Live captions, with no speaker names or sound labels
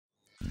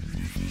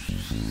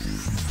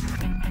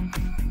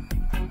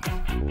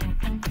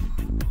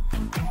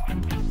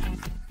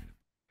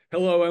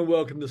Hello and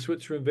welcome to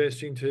Switzer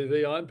Investing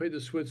TV. I'm Peter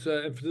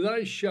Switzer, and for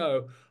today's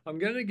show, I'm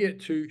going to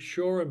get to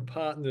Shaw and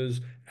Partners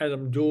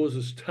Adam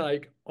Dawes'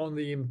 take on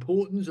the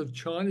importance of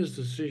China's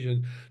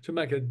decision to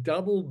make a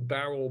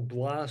double-barrel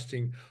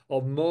blasting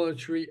of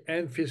monetary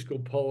and fiscal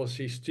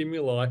policy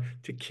stimuli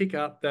to kick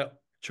up that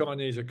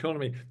Chinese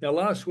economy. Now,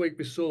 last week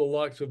we saw the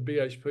likes of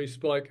BHP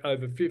spike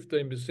over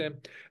 15%,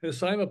 and the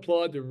same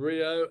applied to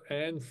Rio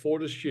and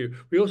Fortescue.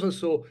 We also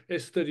saw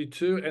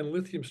S32 and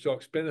lithium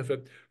stocks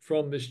benefit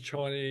from this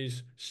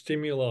Chinese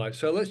stimuli.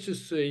 So let's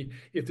just see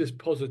if this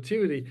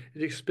positivity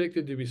is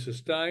expected to be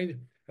sustained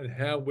and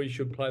how we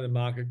should play the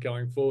market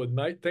going forward.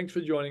 Mate, thanks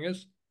for joining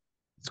us.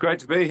 It's great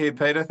to be here,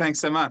 Peter. Thanks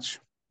so much.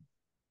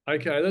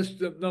 Okay,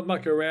 let's not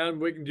muck around.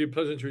 We can do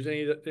pleasantries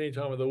any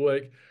time of the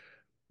week.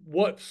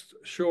 What's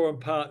Shaw and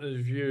Partners'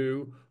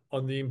 view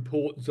on the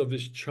importance of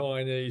this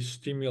Chinese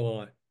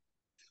stimuli?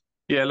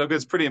 Yeah, look,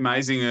 it's pretty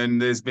amazing.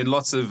 And there's been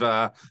lots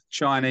of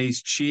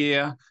Chinese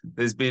cheer.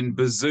 There's been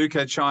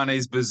bazooka,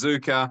 Chinese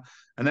bazooka.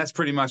 And that's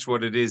pretty much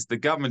what it is. The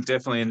government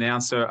definitely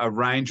announced a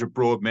range of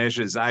broad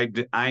measures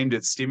aimed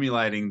at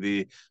stimulating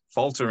the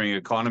faltering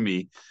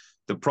economy,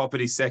 the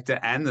property sector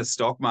and the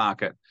stock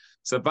market.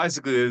 So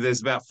basically,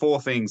 there's about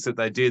four things that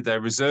they did. They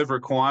reserve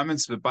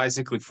requirements, but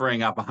basically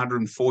freeing up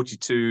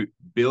 142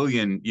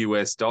 billion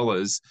US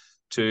dollars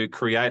to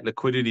create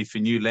liquidity for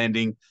new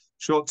lending,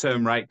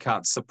 short-term rate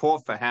cuts,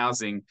 support for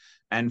housing,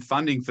 and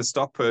funding for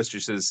stock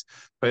purchases.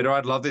 Peter,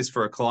 I'd love this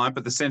for a client,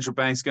 but the central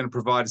bank's going to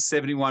provide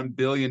 $71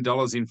 billion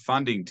in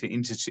funding to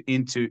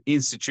into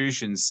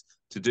institutions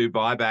to do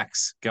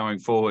buybacks going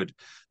forward.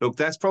 Look,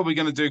 that's probably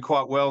going to do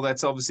quite well.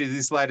 That's obviously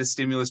this latest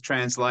stimulus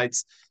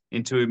translates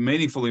into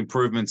meaningful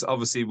improvements,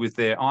 obviously, with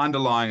their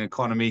underlying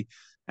economy,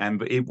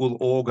 and it will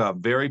augur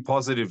very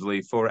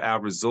positively for our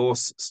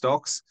resource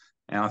stocks.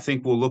 And I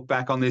think we'll look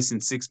back on this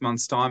in 6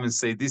 months' time and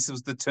see this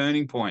was the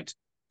turning point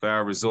for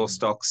our resource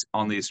stocks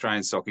on the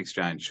Australian Stock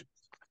Exchange.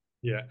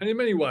 Yeah, and in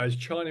many ways,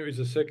 China is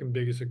the second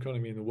biggest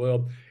economy in the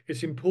world.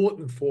 It's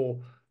important for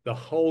the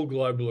whole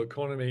global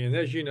economy. And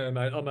as you know,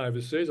 mate, I'm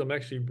overseas. I'm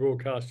actually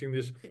broadcasting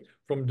this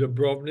from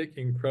Dubrovnik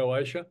in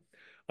Croatia.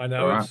 I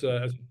know it's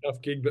a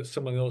tough gig, but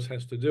someone else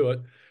has to do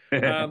it.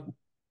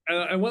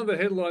 And one of the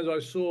headlines I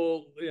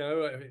saw,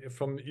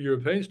 from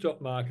European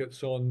stock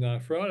markets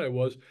on Friday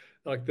was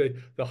like the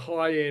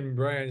high-end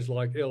brands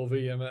like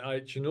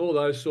LVMH and all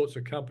those sorts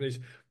of companies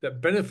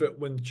that benefit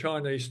when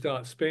Chinese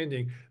start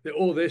spending,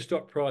 all their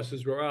stock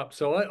prices were up.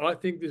 So I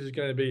think this is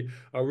going to be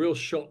a real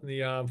shot in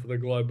the arm for the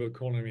global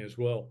economy as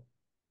well.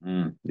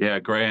 Yeah,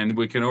 great. And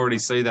we can already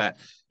see that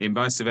in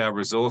most of our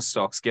resource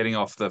stocks getting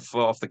off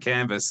the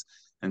canvas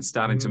and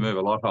starting to move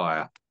a lot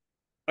higher.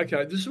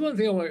 Okay, this is one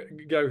thing I want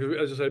to go,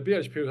 as I say,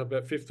 BHP was up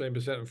about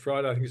 15% on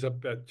Friday. I think it's up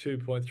about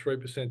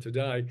 2.3%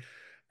 today.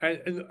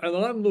 And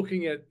I'm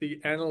looking at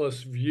the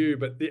analyst view,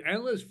 but the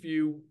analyst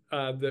view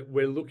that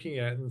we're looking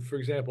at, and for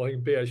example, I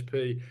think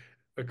BHP,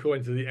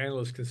 according to the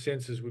analyst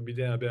consensus, would be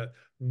down about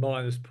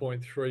minus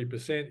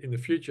 0.3% in the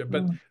future.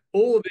 But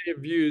all of their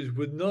views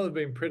would not have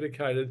been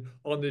predicated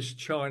on this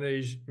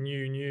Chinese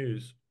new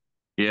news.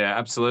 Yeah,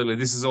 absolutely.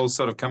 This has all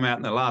sort of come out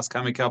in the last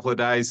coming couple of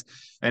days.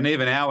 And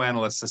even our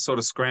analysts are sort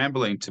of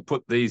scrambling to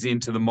put these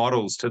into the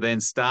models to then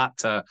start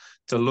to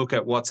look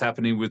at what's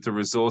happening with the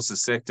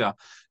resources sector.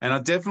 And I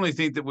definitely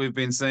think that we've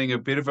been seeing a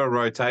bit of a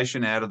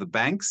rotation out of the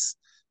banks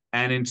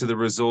and into the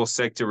resource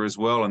sector as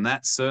well. And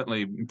that's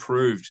certainly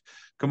improved.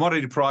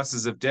 Commodity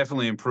prices have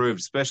definitely improved,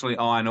 especially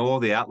iron ore.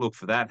 The outlook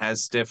for that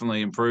has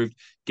definitely improved.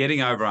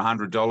 Getting over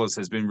 $100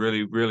 has been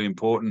really, really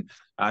important.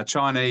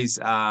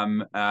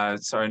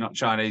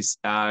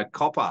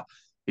 Copper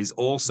is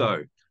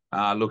also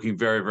looking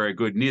very, very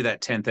good, near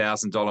that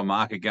 $10,000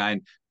 mark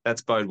again.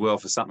 That's bode well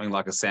for something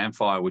like a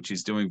Samphire, which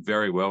is doing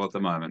very well at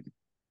the moment.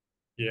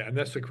 Yeah, and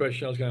that's the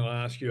question I was going to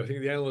ask you. I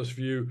think the analyst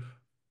view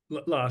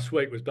last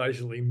week was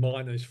basically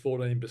minus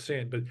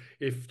 14%. But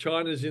if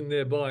China's in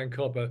there buying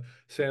copper,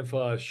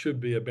 Samphire should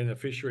be a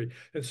beneficiary.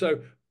 And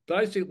so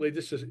basically,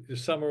 just to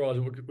summarize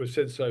what we've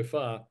said so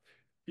far,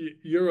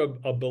 you're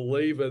a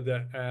believer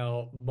that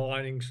our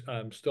mining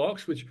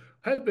stocks, which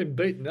have been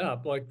beaten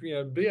up, like,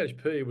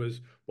 BHP was,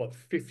 what,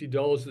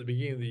 $50 at the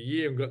beginning of the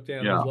year and got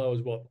down as low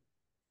as, what,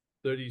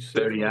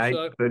 37 38, or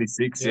so?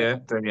 36, yeah,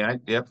 38,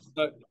 yep.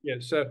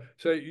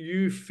 So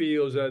you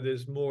feel as though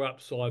there's more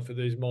upside for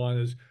these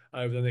miners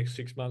over the next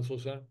 6 months or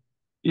so?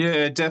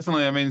 Yeah,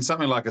 definitely. I mean,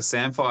 something like a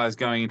Samphire is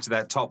going into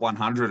that top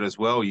 100 as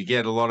well. You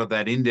get a lot of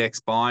that index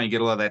buying, you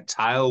get a lot of that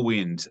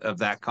tailwind of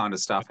that kind of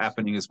stuff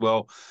happening as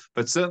well.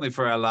 But certainly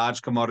for our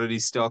large commodity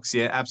stocks,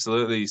 yeah,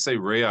 absolutely. You see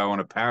Rio on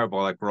a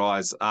parabolic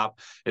rise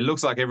up. It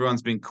looks like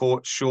everyone's been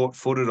caught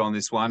short-footed on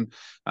this one.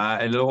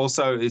 And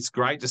also, it's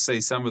great to see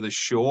some of the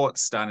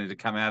shorts starting to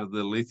come out of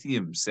the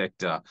lithium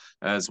sector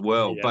as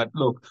well. Yeah. But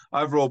look,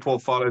 overall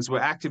portfolios, we're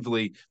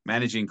actively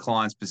managing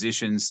clients'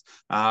 positions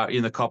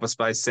in the copper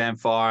space,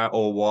 Samphire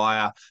or ball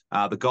wire.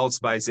 The gold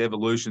space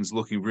evolution's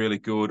looking really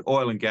good.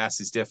 Oil and gas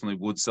is definitely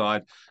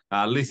Woodside.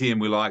 Lithium,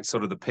 we like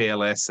sort of the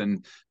PLS,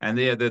 and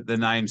yeah, the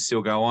names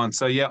still go on.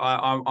 So yeah,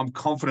 I'm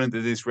confident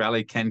that this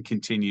rally can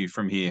continue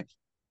from here.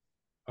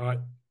 All right.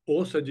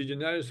 Also, did you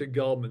notice that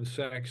Goldman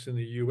Sachs in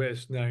the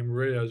US named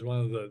Rio as one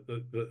of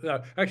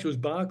no, actually it was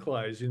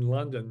Barclays in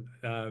London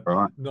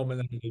Right.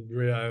 nominated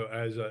Rio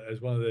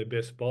as one of their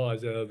best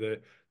buys out of their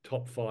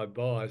top five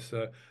buys.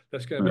 So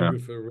that's going to be Yeah.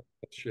 good for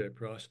the share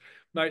price.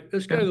 Mate,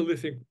 let's Yeah. go to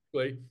lithium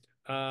quickly.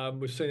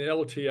 We've seen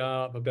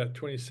LTR up about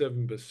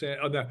 27%.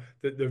 Oh, no,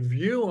 the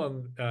view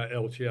on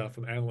LTR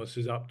from analysts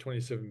is up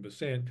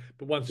 27%.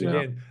 But once Yeah.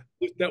 again,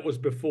 that was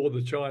before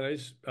the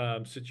Chinese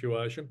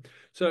situation.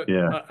 So,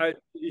 Yeah.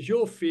 is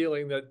your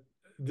feeling that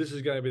this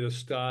is going to be the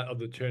start of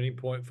the turning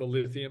point for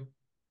lithium?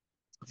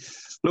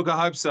 Look,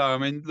 I hope so. I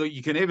mean, look,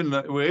 you can even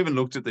we even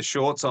looked at the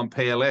shorts on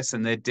PLS,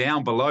 and they're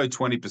down below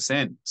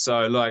 20%.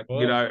 So, like,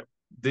 Oh,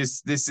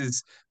 this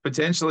is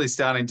potentially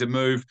starting to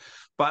move.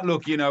 But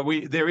look,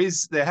 there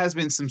has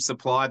been some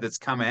supply that's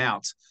come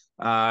out.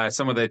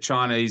 Some of their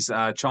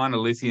China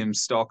lithium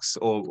stocks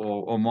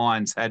or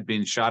mines had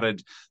been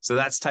shuttered, so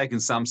that's taken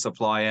some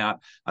supply out.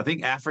 I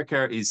think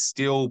Africa is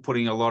still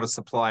putting a lot of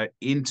supply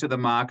into the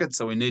market,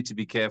 so we need to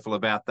be careful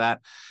about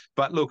that.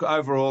 But look,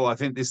 overall, I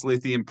think this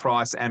lithium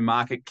price and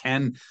market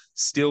can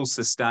still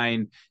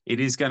sustain. It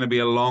is going to be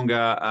a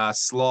longer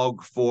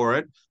slog for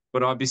it,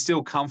 but I'd be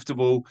still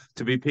comfortable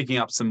to be picking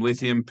up some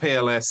lithium,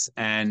 PLS,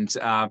 and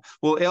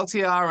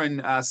LTR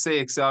and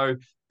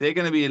CXO. They're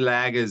going to be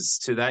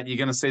laggers to that. You're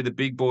going to see the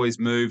big boys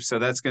move. So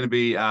that's going to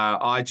be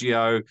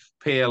IGO,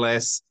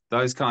 PLS,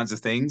 those kinds of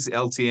things.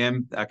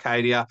 LTM,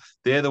 Arcadia,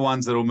 they're the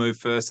ones that'll move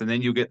first. And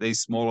then you'll get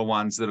these smaller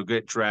ones that'll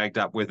get dragged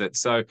up with it.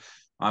 So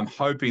I'm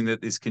hoping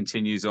that this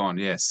continues on.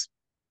 Yes.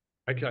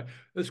 okay.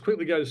 Let's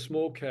quickly go to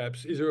small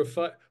caps. Is there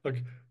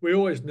like we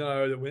always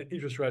know that when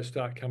interest rates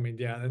start coming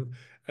down,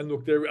 and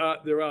look, there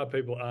are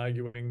people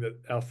arguing that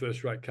our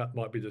first rate cut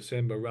might be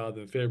December rather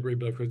than February,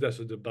 but of course that's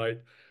a debate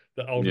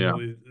that Yeah.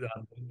 ultimately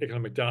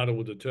economic data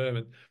will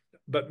determine.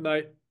 But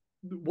mate,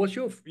 what's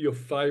your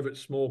favourite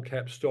small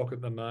cap stock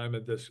at the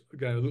moment that's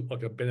going to look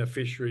like a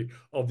beneficiary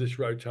of this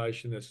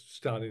rotation that's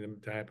starting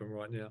to happen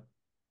right now?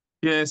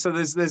 Yeah, so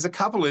there's a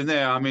couple in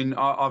there. I mean,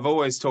 I've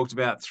always talked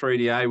about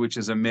 3DA, which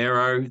is a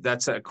Mero.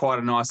 That's quite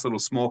a nice little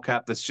small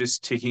cap that's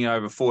just ticking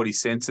over 40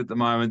 cents at the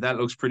moment. That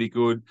looks pretty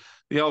good.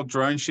 The old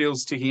Drone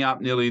Shield's ticking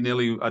up nearly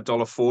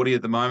 $1.40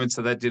 at the moment.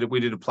 So we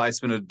did a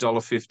placement at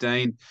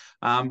 $1.15.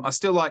 I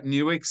still like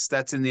Nuix.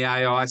 That's in the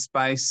AI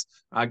space.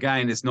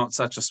 Again, it's not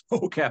such a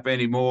small cap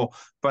anymore,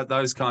 but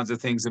those kinds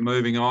of things are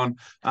moving on.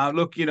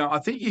 Look, I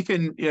think you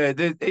can,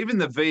 even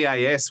the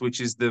VAS, which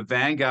is the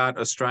Vanguard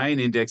Australian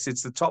Index,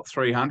 it's the top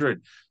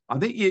 300. I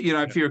think,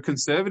 if you're a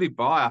conservative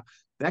buyer,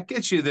 that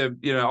gets you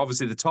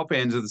obviously the top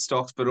ends of the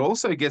stocks, but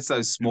also gets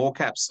those small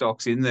cap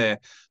stocks in there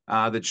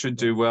that should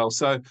do well.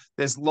 So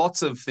there's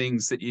lots of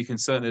things that you can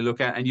certainly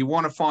look at, and you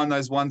want to find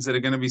those ones that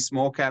are going to be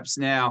small caps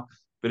now,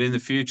 but in the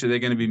future they're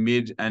going to be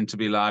mid and to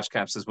be large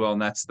caps as well.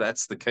 And that's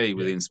the key Yeah.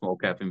 within small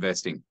cap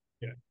investing.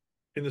 Yeah.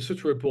 In the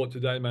Switzer report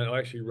today, mate, I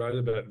actually wrote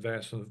about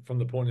VAS from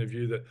the point of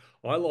view that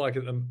I like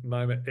at the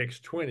moment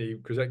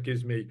X20 because that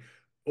gives me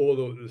all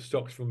the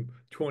stocks from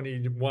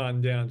 21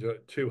 down to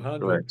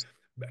 200. Correct.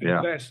 And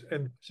Yeah. VAS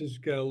is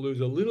going to lose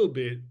a little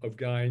bit of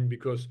gain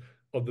because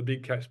of the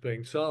big caps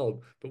being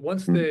sold. But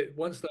Mm.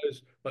 once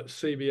those like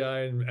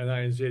CBA and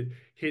ANZ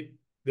hit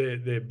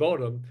their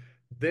bottom,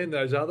 then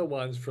those other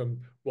ones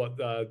from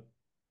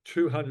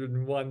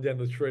 201 down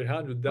to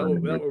 300, that will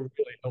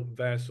really help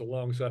VAS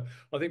along. So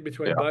I think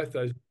between Yeah. both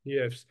those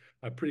ETFs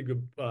are pretty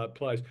good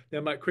plays. Now,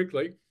 mate,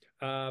 quickly,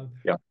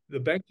 Yeah. the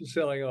banks are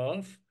selling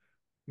off.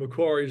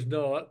 Macquarie's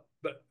not.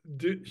 But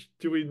do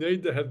we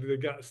need to have the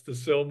guts to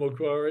sell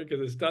Macquarie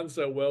because it's done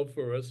so well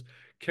for us?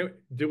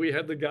 Do we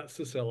have the guts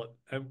to sell it,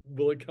 and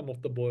will it come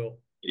off the boil?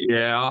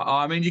 Yeah,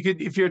 I mean,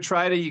 if you're a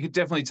trader, you could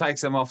definitely take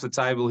some off the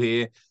table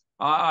here.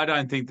 I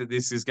don't think that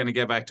this is going to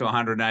get back to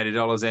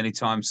 $180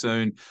 anytime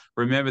soon.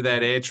 Remember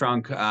that air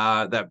trunk,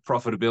 that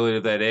profitability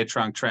of that air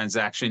trunk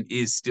transaction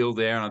is still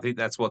there, and I think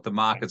that's what the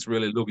market's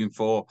really looking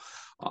for.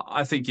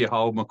 I think you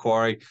hold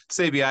Macquarie.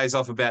 CBA is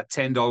off about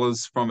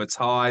 $10 from its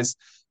highs.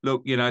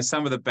 Look,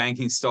 some of the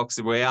banking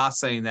stocks, we are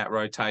seeing that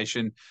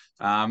rotation,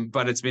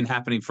 but it's been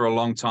happening for a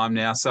long time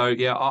now. So,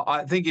 yeah,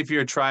 I think if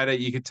you're a trader,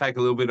 you could take a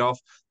little bit off.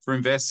 For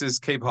investors,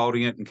 keep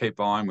holding it and keep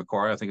buying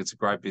Macquarie. I think it's a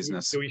great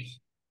business.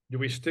 Do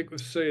we stick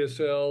with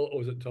CSL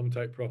or is it time to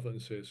take profit in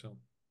CSL?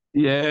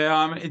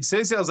 Yeah,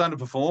 CSL's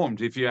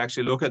underperformed. If you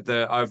actually look at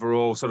the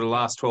overall sort of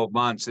last 12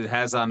 months, it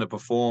has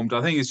underperformed.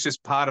 I think it's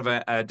just part of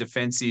a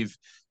defensive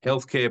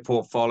healthcare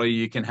portfolio.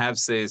 You can have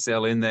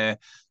CSL in there.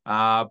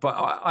 But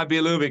I'd be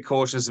a little bit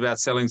cautious about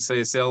selling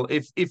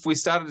CSL. If we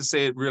started to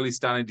see it really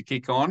starting to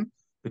kick on,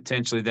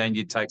 potentially then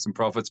you'd take some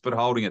profits, but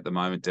holding at the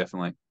moment,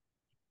 definitely.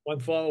 One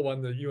final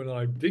one that you and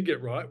I did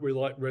get right. We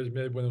liked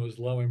ResMed when it was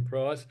low in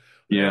price.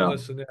 Yeah.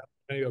 Analysts are now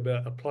saying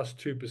about a plus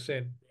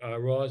 2%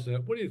 rise in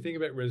it. What do you think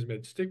about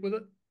ResMed? Stick with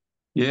it?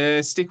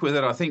 Yeah, stick with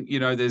it. I think,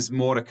 there's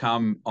more to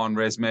come on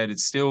ResMed.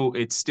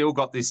 It's still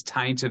got this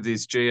taint of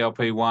this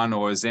GLP-1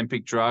 or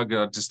Ozempic drug.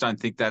 I just don't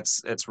think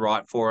that's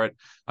right for it.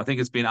 I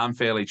think it's been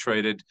unfairly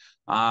treated.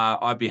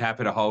 I'd be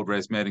happy to hold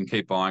ResMed and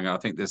keep buying it. I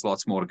think there's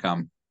lots more to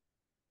come.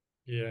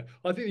 Yeah,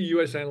 I think the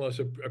US analysts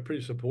are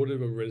pretty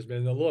supportive of ResMed.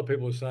 And a lot of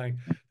people are saying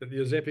that the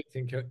Ozempic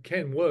thing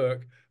can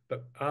work,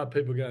 but are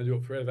people going to do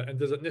it forever? And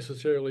does it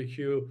necessarily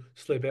cure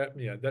sleep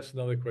apnea? That's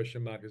another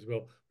question mark as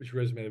well, which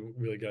ResMed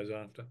really goes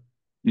after.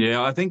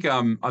 Yeah, I think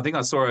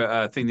I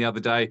saw a thing the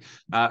other day.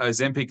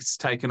 Ozempic's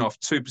taken off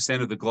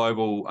 2% of the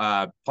global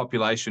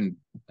population,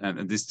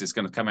 and this is just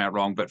going to come out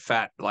wrong, but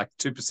fat, like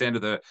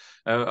 2%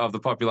 of the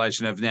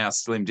population have now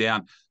slimmed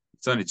down.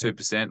 It's only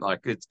 2%.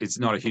 Like it's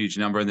not a huge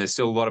number, and there's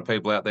still a lot of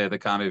people out there that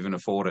can't even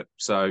afford it.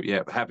 So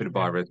yeah, happy to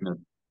buy Yeah. Redmond.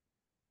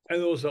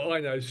 And also,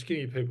 I know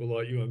skinny people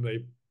like you and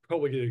me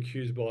probably get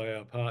accused by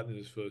our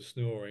partners for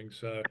snoring.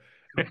 So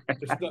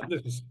it's not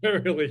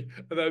necessarily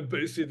an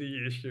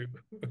obesity issue.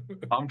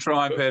 I'm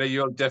trying, Peter.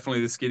 You're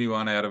definitely the skinny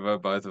one out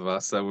of both of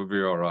us, so we'll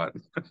be all right.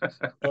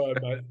 All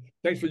right, mate.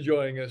 Thanks for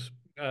joining us.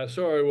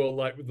 Sorry we're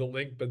late with the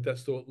link, but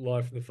that's the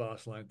life in the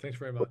fast lane. Thanks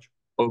very much.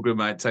 All good,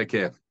 mate. Take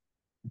care.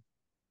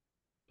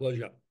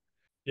 Pleasure.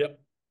 Yep.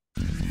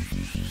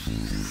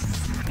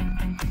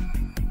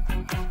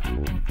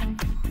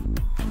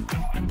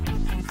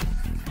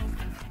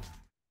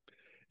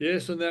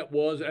 Yes, and that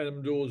was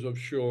Adam Dawes of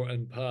Shaw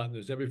and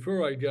Partners. Now,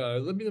 before I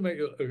go, let me make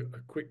a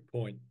quick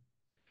point.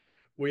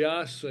 We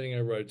are seeing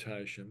a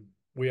rotation.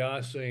 We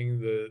are seeing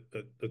the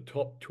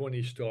top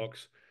 20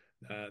 stocks,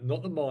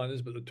 not the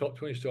miners, but the top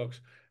 20 stocks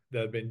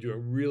that have been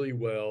doing really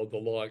well. The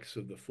likes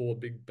of the four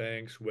big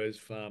banks, Wes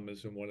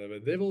Farmers, and whatever,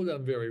 they've all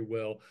done very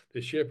well.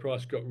 Their share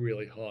price got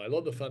really high. A lot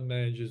of the fund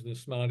managers and the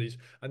smarties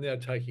are now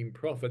taking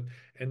profit,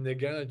 and they're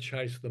going to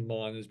chase the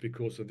miners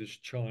because of this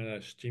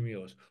China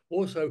stimulus.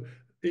 Also,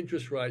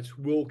 interest rates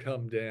will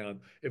come down.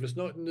 If it's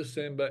not in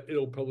December,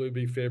 it'll probably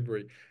be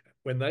February.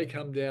 When they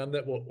come down,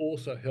 that will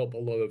also help a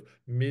lot of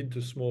mid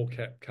to small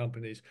cap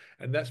companies.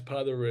 And that's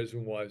part of the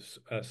reason why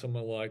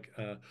someone like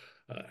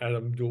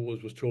Adam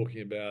Dawes was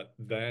talking about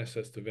VAS,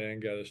 that's the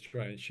Vanguard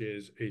Australian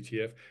Shares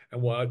ETF,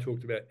 and why I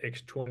talked about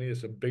X20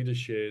 as a beta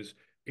shares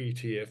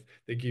ETF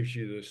that gives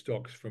you the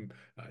stocks from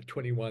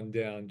 21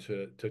 down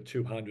to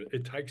 200.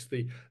 It takes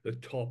the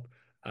top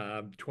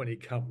 20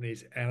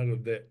 companies out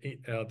of that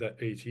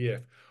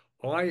ETF.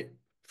 I,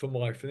 for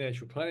my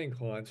financial planning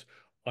clients,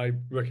 I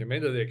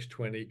recommended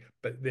X20,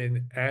 but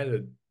then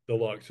added the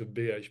likes of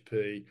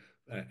BHP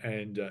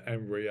and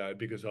Rio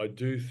because I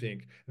do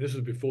think this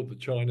is before the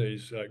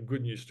Chinese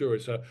good news story.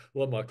 So a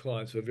lot of my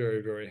clients are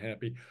very, very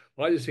happy.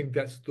 I just think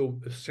that's the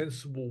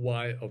sensible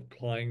way of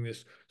playing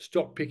this.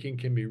 Stock picking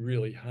can be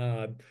really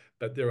hard,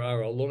 but there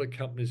are a lot of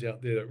companies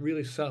out there that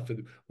really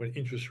suffered when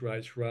interest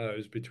rates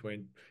rose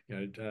between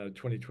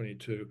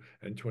 2022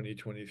 and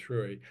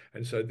 2023.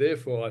 And so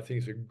therefore, I think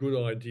it's a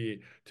good idea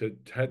to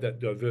have that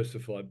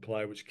diversified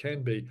play, which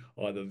can be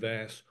either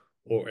VAS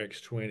or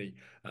X20.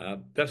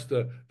 That's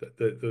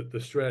the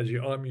strategy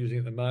I'm using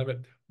at the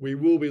moment. We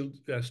will be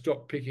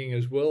stock picking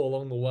as well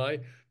along the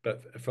way,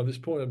 but from this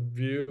point of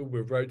view,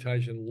 with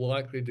rotation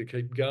likely to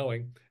keep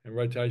going, and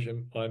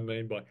rotation I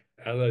mean by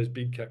how those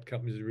big cap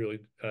companies really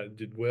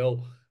did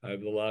well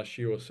over the last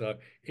year or so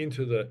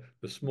into the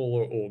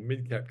smaller or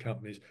mid cap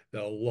companies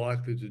that are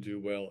likely to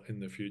do well in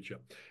the future.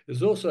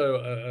 There's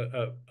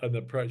also an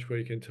approach where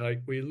you can take,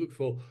 we look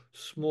for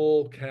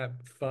small cap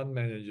fund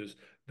managers.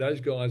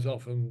 Those guys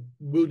often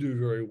will do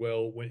very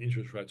well when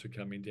interest rates are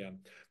coming down.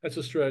 That's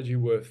a strategy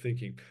worth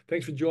thinking.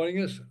 Thanks for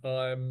joining us.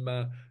 I'm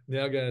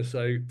now going to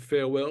say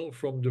farewell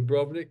from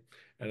Dubrovnik,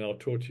 and I'll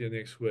talk to you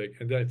next week.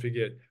 And don't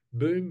forget,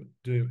 boom,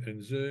 doom,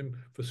 and zoom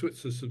for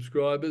Switzer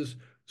subscribers,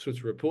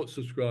 Switzer Report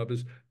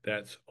subscribers.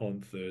 That's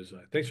on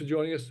Thursday. Thanks for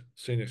joining us.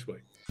 See you next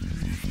week.